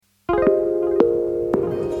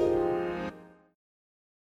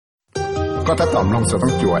ก็ถ้าตอมลงจะต้อ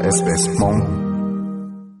งจั่ว SBS มง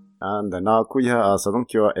แต่นอกูยาจะต้อง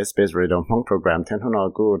จั่ว SBS Radio มงโปรแกรมที่นอ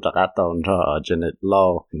กูจะกัดตอนที่Janet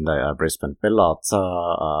Law ในBrisbane เป็นหลอด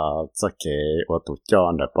จะเกี่ยวกับตัวจอ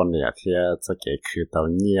นแต่ปนเนี่ยที่จะเกี่ยวคือตัว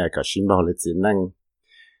เนี่ยกับชิมบอลลิจินัง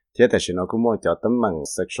ที่แต่ฉันก็มั่วจะตั้งมั่ง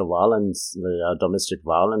sexual violence หรือ domestic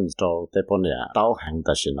violence ตัวแต่ปนเนี่ยตัวแห่งแ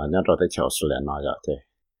ต่ฉันเนี่ยตัวแต่เชี่ยวชาญน้อยอย่างที่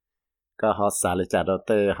ก็เขาสาลิจาตัวแ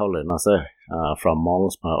ต่เขาเลยนะสิfrom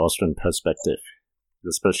Hmong's Australian perspective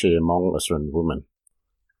especially Hmong Australian women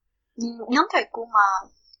nhóm thầy của mà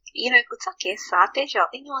cô chắc cái xã tế cho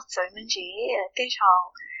ít nhau chơi mình chỉ tế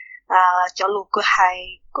cho lục của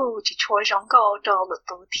hai cô chỉ cho trong câu cho lục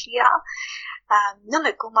tổ thia nhóm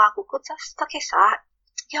thầy của mà cô chắc cái xã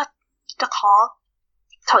do cho khó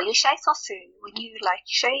thổi như say xót sự như like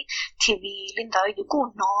say TV lên tới như cô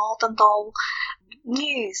nó tân tàu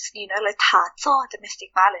news like thả cho domestic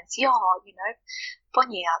violence bao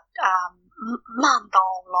nhiêu man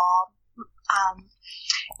đau lo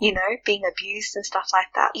being abused and stuff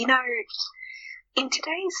like that. In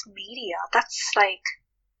today's media, that's like,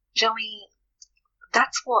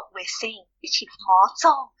 that's what we're seeing. Which is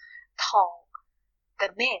the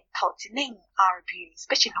men, are abused.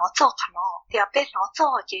 But they are better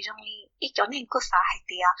ít cho nên có xã hay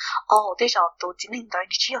they are tổ chính nên tới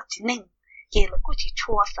chỉ ở chính nên là có chỉ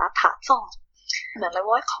chua xã thả cho mình lại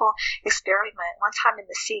what call experiment one time in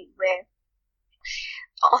the city where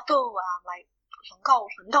although like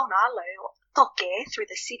lần đầu nó lại tao ghé through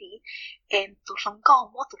the city and tụi lần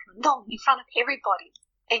đầu in front of everybody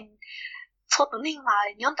and cho tụi mình mà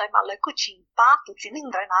nhớ tới mà lại có chỉ ba tụi chính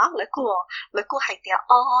mình tới nó lại có hay tiếc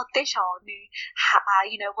để cho nữ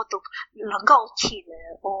what tụi lần đầu chỉ là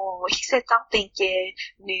he said something cái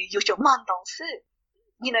nữ yêu cho man đồng sự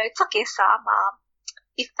cho cái sao mà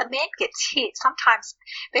if a man gets hit sometimes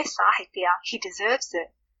bé sao hay tiếc he deserves it.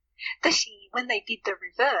 But when they did the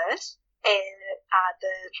reverse, and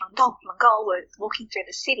the Longdong were walking through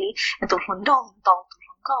the city, and the Longdong,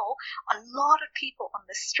 a lot of people on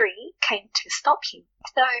the street came to stop him.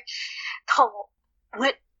 So,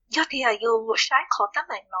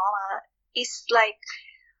 it's like,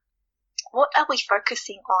 what are we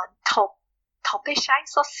focusing on?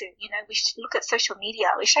 We should look at social media,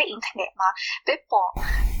 we should internet mà,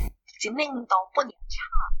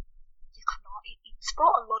 it's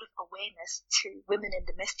brought a lot of awareness to women in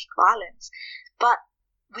domestic violence, but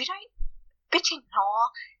we don't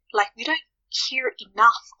hear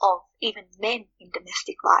enough of even men in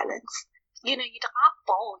domestic violence. You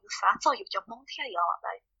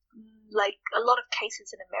like a lot of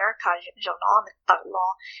cases in America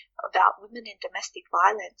about women in domestic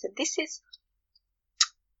violence, and this is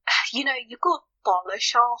you go follow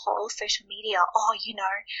whole social media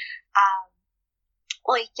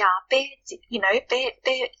ôi dạ bé chỉ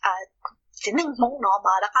nên muốn nó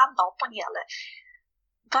mà đã cảm động bao nhiêu rồi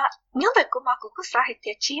và nhớ về của mà cũng có xã hội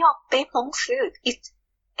thì chỉ có bé muốn sự it's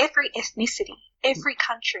every ethnicity every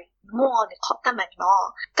country mua để có tâm mình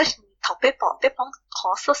nó tất nhiên thầu bé muốn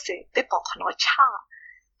khó số sự bé bỏ khó nói cha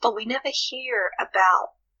but we never hear about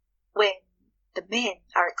when the men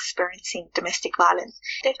are experiencing domestic violence.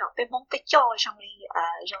 They don't be mong be cho trong like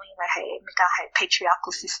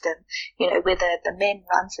patriarchal system, where the men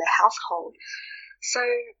runs the household. So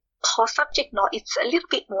her subject it's a little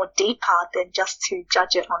bit more deeper than just to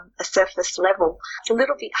judge it on a surface level. It's a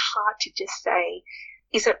little bit hard to just say,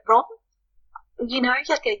 is it wrong? Is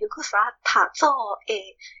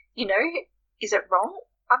it wrong?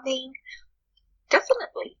 I mean,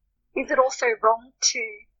 definitely. Is it also wrong to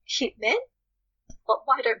hit men? But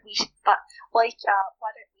why don't we shed light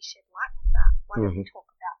on that? Why don't we talk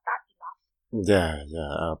about that enough?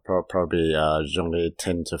 Probably generally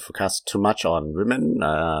tend to focus too much on women,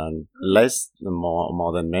 less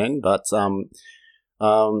more than men. But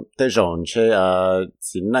tới rồi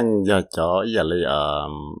chỉ năng giờ cho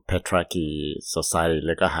patriarchy society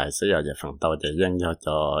là cái hay sẽ giờ phần tàu để dân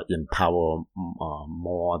cho empower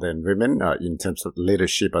more than women in terms of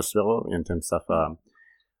leadership as well, in terms of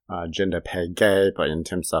gender pay gap, but in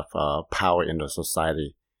terms of power in the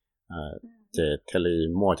society. Chỉ theo lý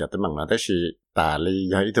mua cho tấm bằng là thế thì ta lý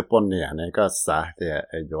do ít bốn này có xã thì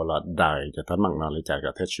do là đại cho tấm bằng là lý giải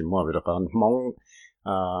cái thế chỉ mua vì đó còn mong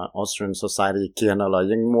Australian society kia nó là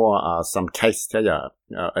những mua some case thế giờ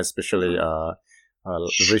especially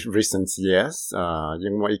recent years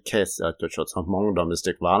những mua ít case cho mong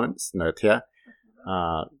domestic violence nữa thế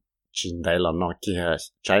chính đây là nó kia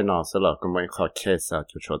China sẽ là cái mấy khó case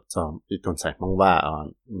cho ít tuần sau mong va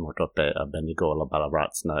một đợt Bendigo là Ballarat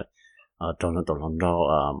này trong đó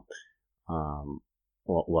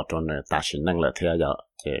我做呢大学能了，听要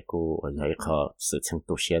这个我有一个事情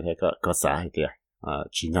读写的个啥一点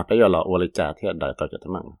只要不要了，我的家庭来到就他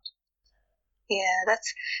们。Yeah,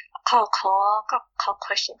 that's 考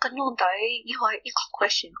question 個弄對一個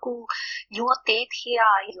question 估如果第一天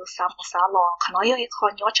要啥唔啥咯，可能有一個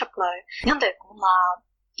要出來，因為估嘛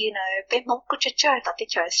，you know，俾蒙古只到啲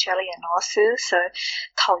在 Australia 攞少少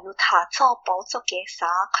頭要踏做補足嘅啥，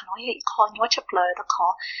可能有一個要出來都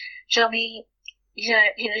可，讓你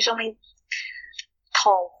讓你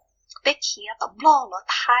頭。啲錢咁攞落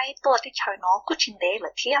太多啲菜攞，估錢地嚟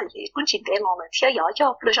睇下嘢，估錢地落嚟睇下有咗，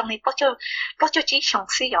你讓你不咗啲上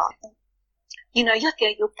司有，然後一定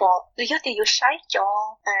要播，你一定要篩咗，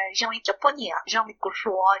讓你做半年，讓你估錯，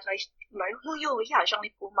嚟忽悠一下，讓你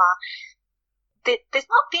估嘛。There's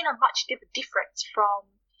not been a much difference from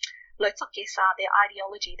嚟做嘅啥their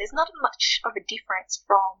ideology. There's not much of a difference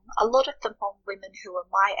from a lot of the Hmong women who are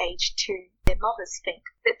my age to their mothers think.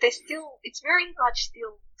 That they're still, it's very much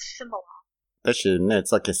still similar. 但是呢，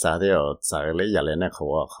做嘅啥都有在你入嚟呢個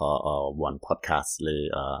one podcast 裏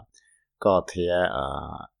個貼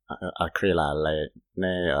Akrila 嚟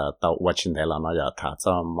呢到 watching 嚟啦，我又睇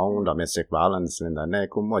咗蒙 domestic violence 呢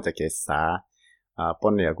個麼就嘅啥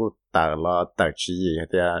本嚟個大咯大主義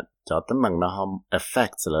嘅。cho tấm bằng nó không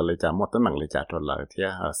effect là lấy trả một tấm bằng lấy trả cho lời thế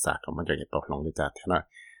sạc của mình cho cái bọc lòng lấy trả thế này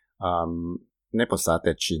nếu bữa sau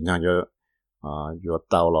để chỉ nhau vô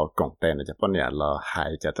tàu là công tiền là cho bọn nhà là hai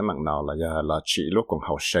cho tấm bằng nào là chỉ lúc cùng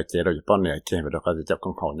học sẽ chế rồi bọn nhà kia về đó có cho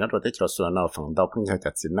cùng học nhất rồi thế cho số nào phần đầu cũng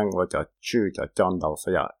cho chỉ năng và cho chữ cho chọn đầu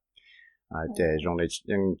số giờ chế trong này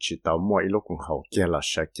nhưng chỉ tàu mỗi lúc cùng học kia là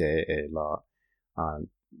sẽ chế là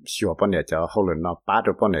sửa bọn nhà cho hậu lần nó bắt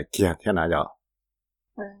được bọn nhà kia thế nào vậy?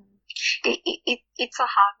 It's a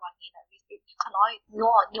hard one, you know. Can I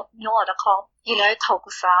know the call, you know, talk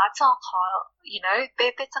sa you know,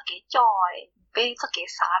 be joy, be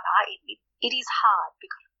it is hard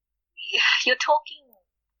because you're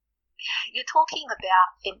talking about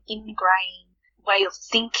an ingrained way of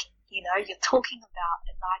thinking, you know, you're talking about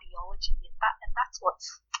an ideology and that's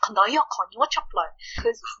what's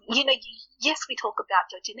because you know, yes we talk about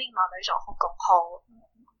Hong Kong Hall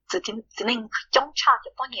chỉ nên chống trả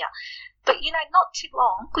cho bọn nhà, but you know not too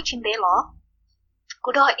long, cứ chuyện đấy lo,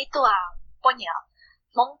 cứ đó ít tuổi bọn nhà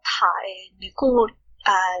mong thải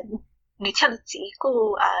nữ chân chỉ cứ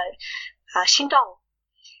sinh đầu,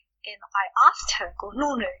 and I asked her cô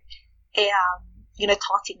nu nữa, you know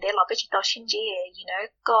thọ chuyện đấy lo bây giờ tao sinh gì, you know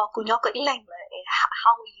cô nhớ cái lành là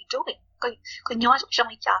how are you doing, cô nhớ trong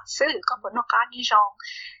cái giả sử có một nó cá như rong.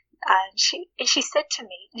 And she said to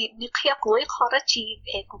me, "Ni kia koi khora chi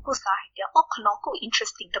kuku sa hai oh kono ko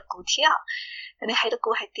interesting da ku tia." And hai da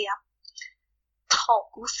ku hai tia. Thao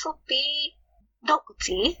ku su bi do ku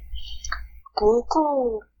ji. Ku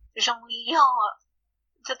rong li yo.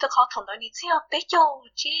จะขอถามตอนนี้เจ้าเป๊ะโจ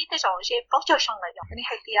จีได้จอเจ็บปลอกโจชงเลยอย่างนี้ใ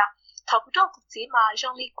ห้เดียถ้ากูต้องกูจีมาจ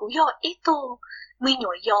งลีกูย่ออีตัวไม่หน่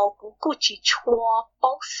วยย่อกูจีชัวป้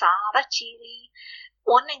องสาละจีลี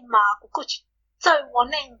วันหนึ่งมากูจี在我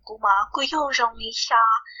那姑嘛，姑又容易下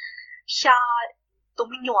都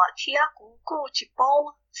没鸟天，姑去包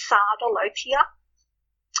啥都来天。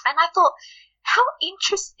And I thought, how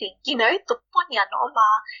interesting, you know, 都半年了嘛，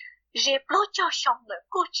热不着上了，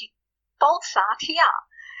姑去包啥天。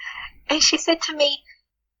And she said to me,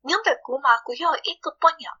 你的姑嘛，姑要一个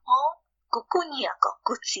半年哦，姑年个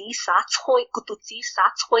姑煮啥菜，姑都煮啥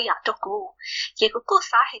菜呀？都姑，也姑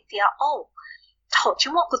啥系啲哦，头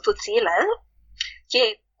先我姑都煮了。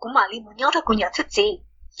ye ku ma li mu nyo da ku nya tse ji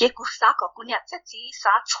ye ku sa ko ku nya tse ji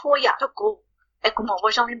sa cho ya da ku e ku mo wo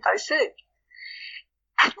jong lin dai su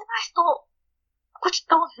and then I thought ku chi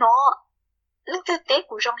to no lin te te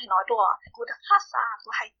ku jong lin no do ku da ha sa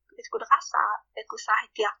e ku sa hai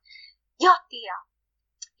tia ya tia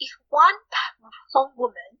if one Hmong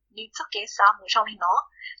woman ni tsa ke sa mu jong lin no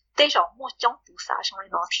te jong mo jong tu sa jong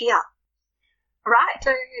lin no tia right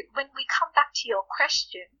so when we come back to your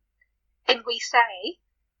question and we say,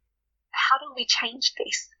 how do we change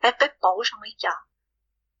this? Bé bảo trong mấy giờ,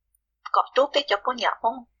 có tốt bé cho bọn nhà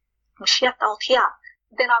không, không xia tao thia.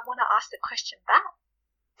 Then I want to ask the question back.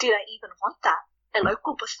 Do I even want that? And like,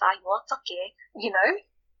 cô bớt sai quá, chắc kể, you know,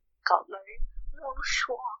 có lời muốn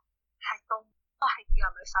xóa, hay tông, hay giờ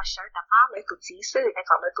lời sao sợ đặt á lời của chỉ sư, hay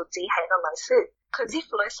có lời của chỉ hay là lời sư. Because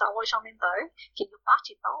if lời sao ở trong bên tới, thì you bắt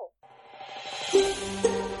chỉ tao.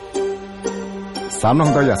 三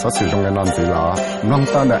弄到也所使用嘅案子啦，弄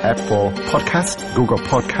到嘅 Apple Podcast、Google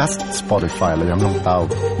Podcast、Spotify 啦，有弄到，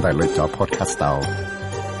嚟嚟做 Podcast 到。